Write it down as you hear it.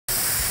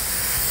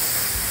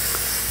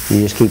You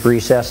just keep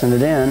recessing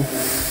it in.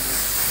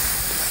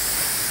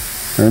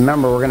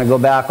 Remember, we're going to go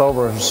back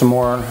over some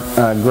more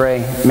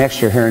gray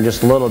mixture here in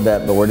just a little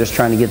bit, but we're just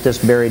trying to get this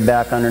buried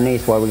back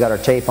underneath while we got our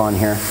tape on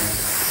here,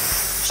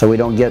 so we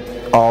don't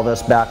get all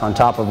this back on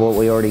top of what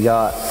we already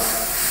got.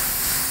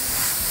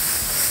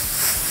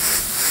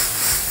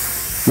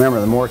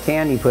 Remember, the more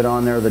candy you put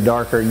on there, the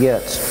darker it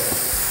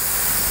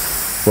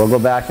gets. We'll go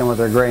back in with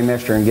our gray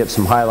mixture and get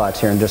some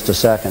highlights here in just a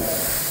second.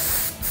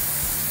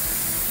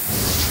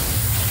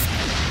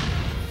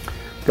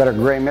 Got our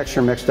gray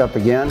mixture mixed up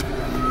again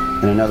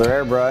in another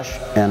airbrush,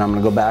 and I'm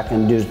going to go back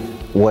and do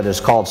what is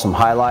called some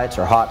highlights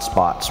or hot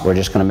spots. We're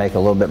just going to make it a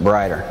little bit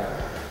brighter.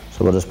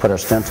 So we'll just put our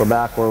stencil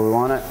back where we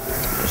want it,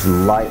 just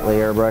lightly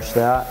airbrush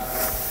that.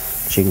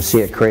 So you can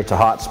see it creates a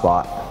hot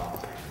spot.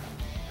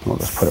 We'll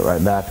just put it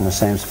right back in the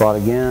same spot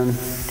again,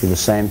 do the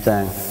same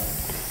thing.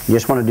 You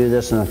just want to do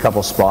this in a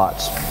couple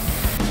spots.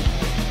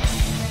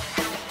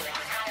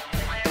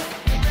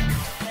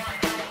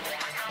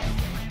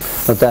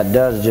 What that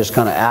does is just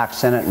kind of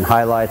accent it and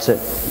highlights it,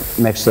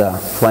 makes the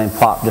flame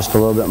pop just a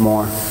little bit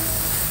more. And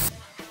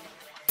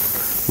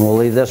we'll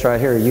leave this right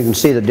here. You can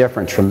see the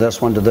difference from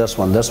this one to this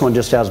one. This one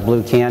just has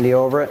blue candy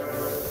over it,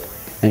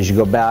 and as you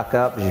go back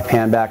up, as you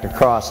pan back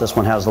across, this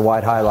one has the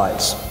white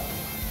highlights.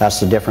 That's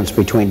the difference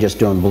between just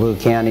doing blue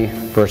candy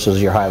versus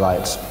your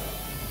highlights.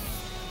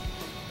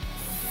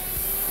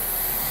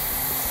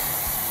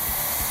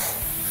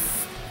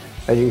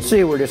 As you can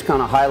see, we're just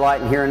kind of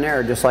highlighting here and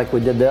there, just like we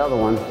did the other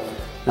one.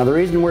 Now, the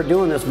reason we're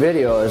doing this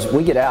video is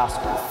we get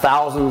asked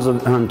thousands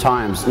of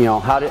times, you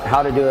know, how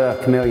to do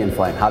a chameleon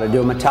flame, how to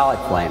do a metallic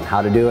flame,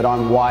 how to do it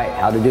on white,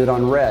 how to do it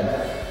on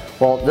red.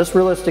 Well, this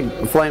realistic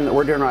flame that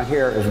we're doing right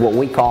here is what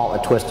we call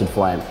a twisted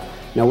flame.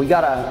 Now, we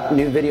got a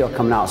new video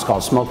coming out. It's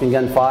called Smoking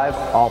Gun 5,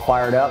 all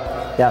fired up.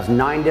 It has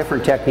 9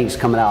 different techniques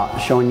coming out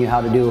showing you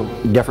how to do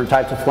different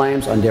types of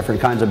flames on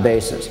different kinds of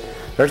bases.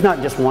 There's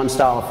not just one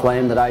style of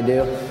flame that I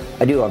do.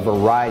 I do a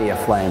variety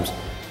of flames.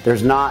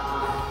 There's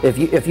not,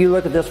 if you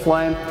look at this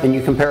flame and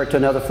you compare it to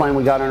another flame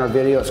we got in our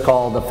video, it's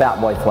called the Fat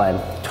Boy flame.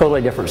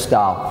 Totally different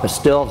style, but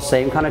still the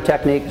same kind of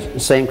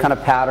techniques, same kind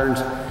of patterns.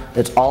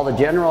 It's all the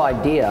general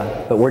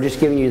idea, but we're just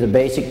giving you the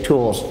basic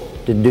tools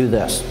to do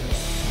this.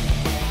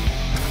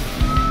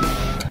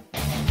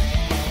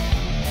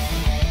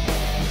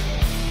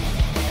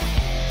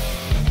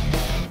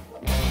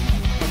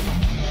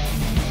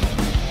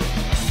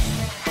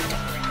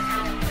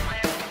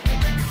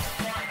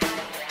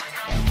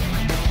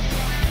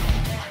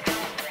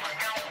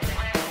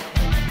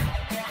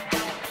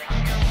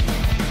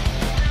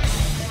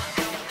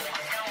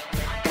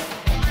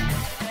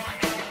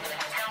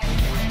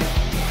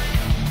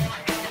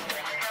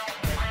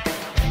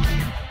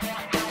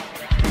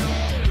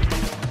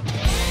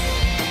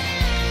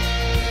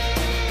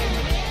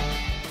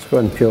 Go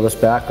ahead and peel this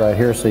back right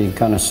here so you can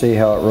kind of see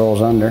how it rolls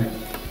under.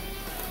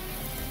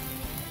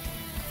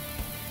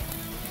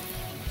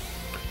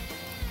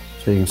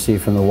 So you can see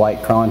from the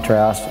white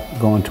contrast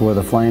going to where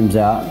the flame's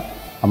at.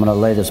 I'm going to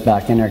lay this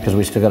back in there because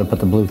we still got to put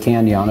the blue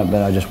candy on it,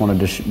 but I just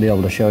wanted to be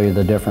able to show you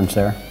the difference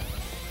there.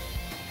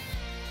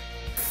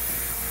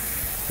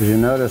 As you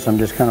notice, I'm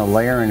just kind of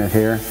layering it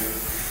here.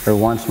 Every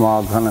once in a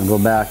while, I'll kind of go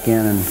back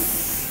in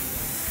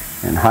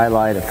and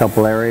highlight a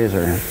couple areas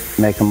or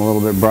make them a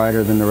little bit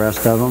brighter than the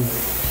rest of them.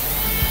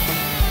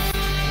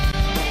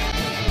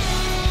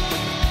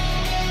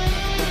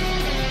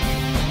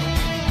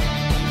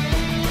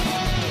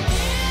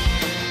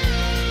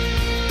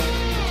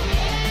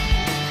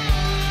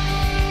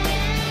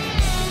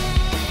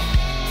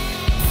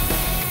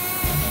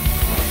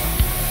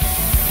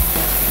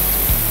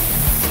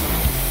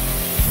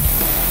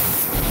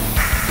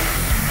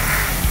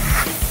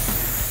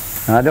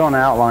 I don't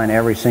outline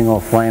every single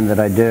flame that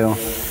I do.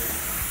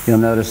 You'll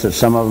notice that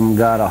some of them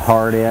got a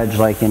hard edge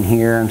like in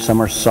here, and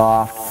some are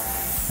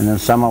soft, and then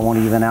some I won't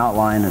even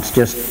outline. It's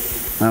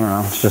just, I don't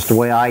know, it's just the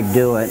way I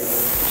do it.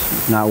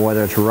 It's not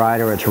whether it's right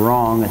or it's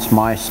wrong, it's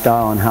my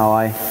style and how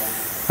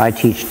I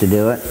teach to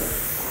do it.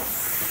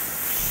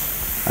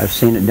 I've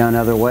seen it done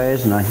other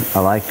ways, and I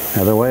like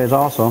other ways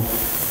also.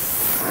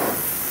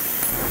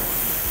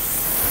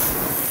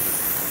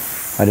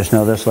 I just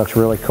know this looks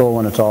really cool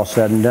when it's all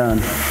said and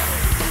done.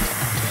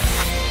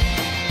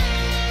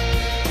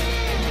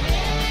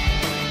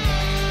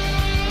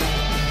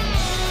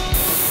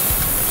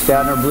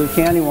 Adding our blue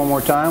candy one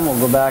more time. We'll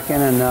go back in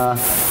and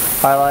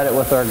highlight it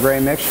with our gray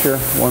mixture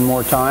one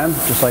more time,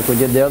 just like we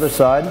did the other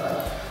side.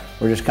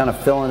 We're just kind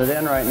of filling it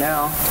in right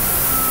now.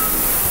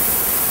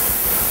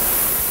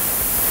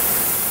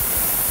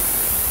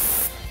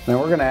 And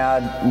we're going to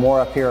add more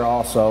up here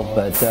also,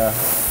 but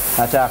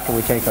that's after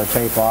we take our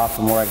tape off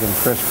and where I can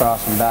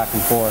crisscross them back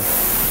and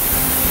forth.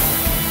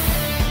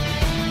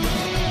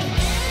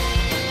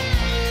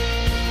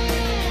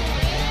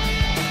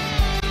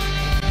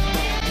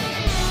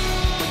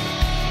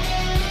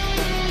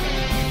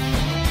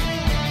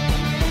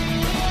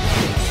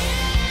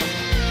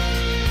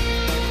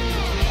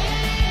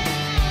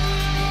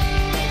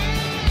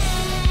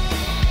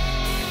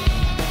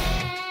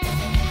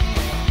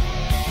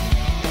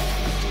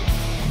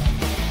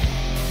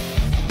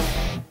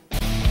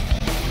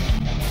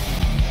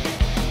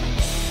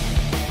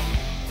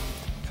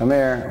 Come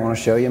here, I want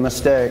to show you a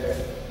mistake.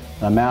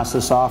 I mask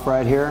this off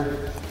right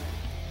here.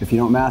 If you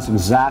don't mask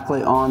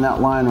exactly on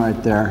that line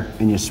right there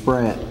and you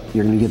spray it,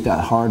 you're going to get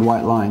that hard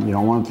white line. You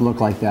don't want it to look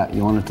like that.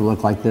 You want it to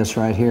look like this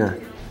right here.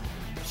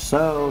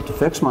 So to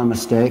fix my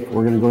mistake,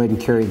 we're going to go ahead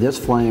and carry this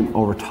flame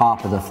over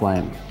top of the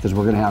flame because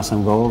we're going to have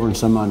some go over and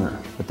some under.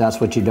 But that's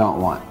what you don't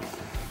want.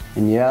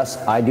 And yes,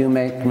 I do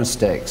make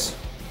mistakes.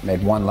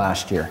 Made one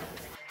last year.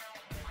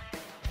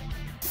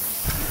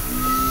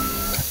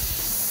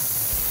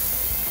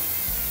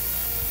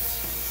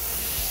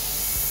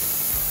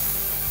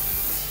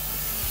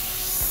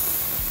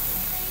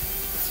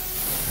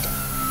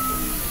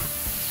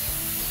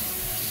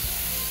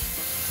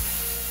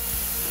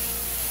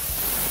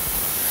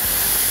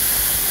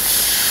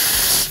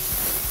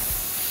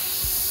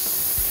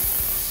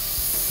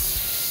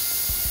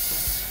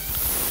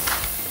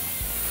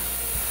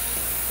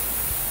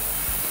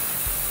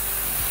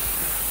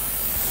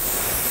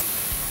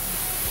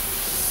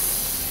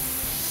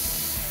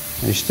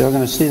 You're still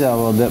going to see that a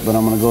little bit, but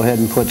I'm going to go ahead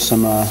and put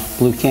some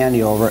blue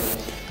candy over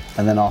it,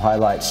 and then I'll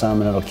highlight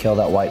some and it'll kill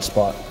that white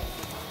spot.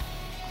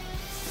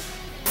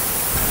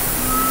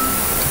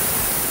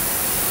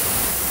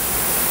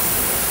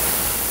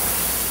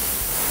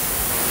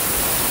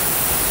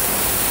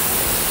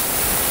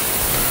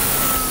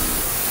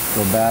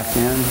 Go back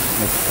in,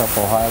 make a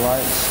couple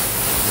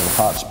highlights, little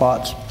hot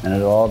spots, and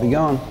it'll all be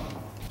gone.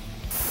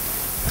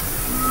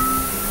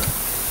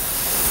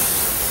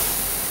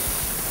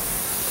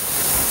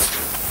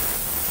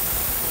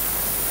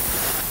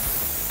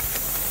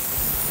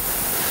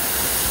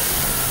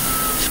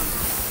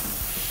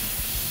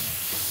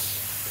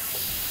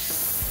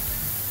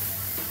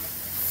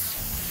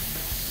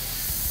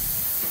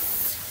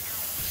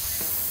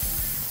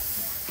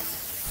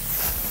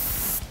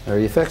 There,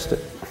 you fixed it.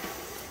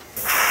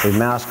 We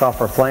mask off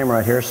our flame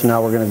right here, so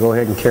now we're going to go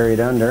ahead and carry it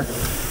under.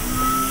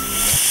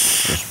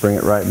 Just bring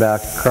it right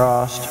back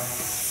across.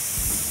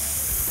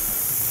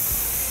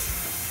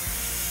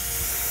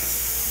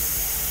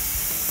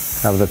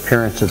 Have the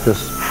appearance that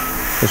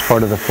this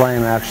part of the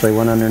flame actually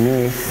went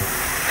underneath.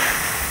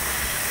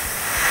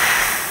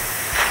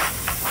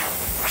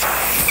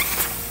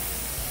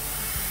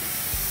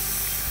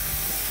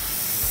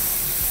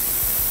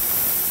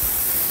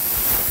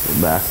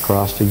 Go back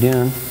across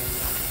again.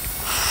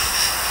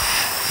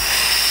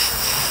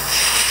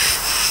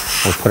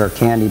 We'll put our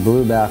candy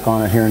blue back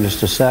on it here in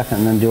just a second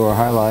and then do our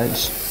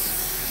highlights.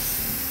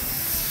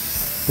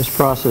 This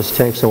process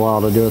takes a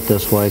while to do it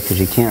this way because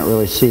you can't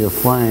really see the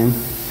flame.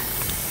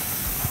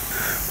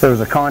 If there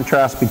was a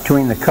contrast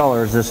between the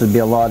colors, this would be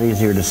a lot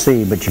easier to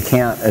see, but you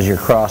can't as you're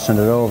crossing it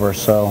over.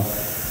 So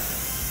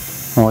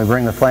when we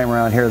bring the flame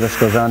around here, this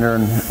goes under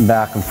and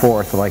back and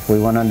forth. Like we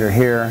went under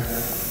here,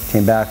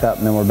 came back up,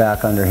 and then we're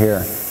back under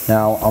here.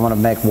 Now I'm going to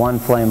make one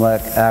flame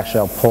lick.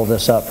 Actually, I'll pull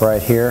this up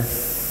right here,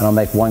 and I'll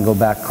make one go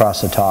back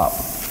across the top. In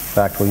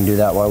fact, we can do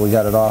that while we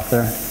got it off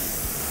there.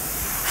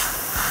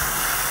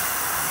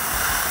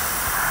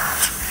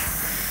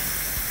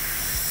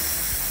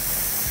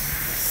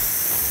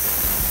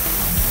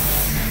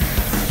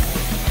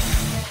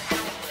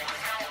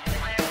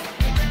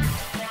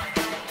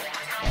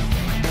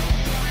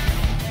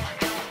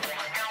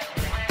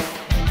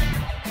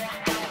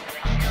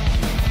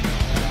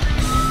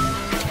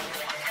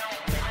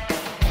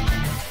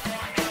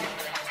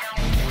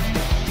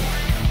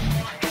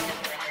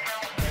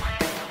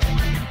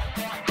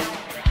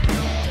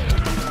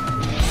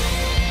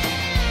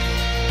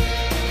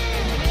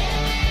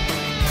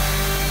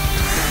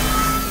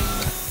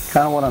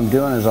 Kind of what I'm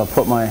doing is I'll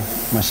put my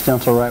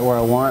stencil right where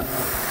I want,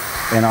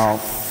 and I'll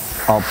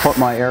put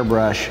my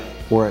airbrush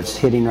where it's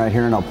hitting right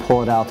here, and I'll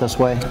pull it out this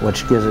way,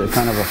 which gives it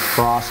kind of a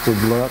frosted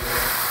look.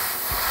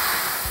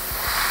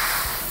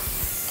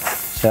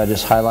 So it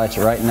just highlights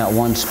it right in that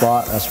one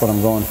spot. That's what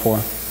I'm going for.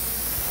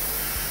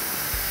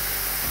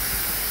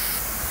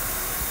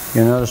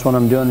 You notice when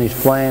I'm doing these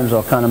flames,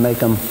 I'll kind of make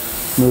them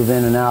move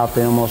in and out.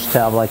 They almost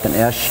have like an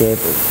S shape.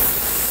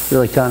 It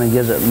really kind of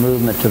gives it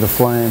movement to the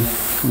flame.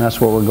 And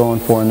that's what we're going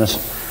for in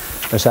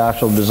this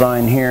actual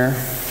design here.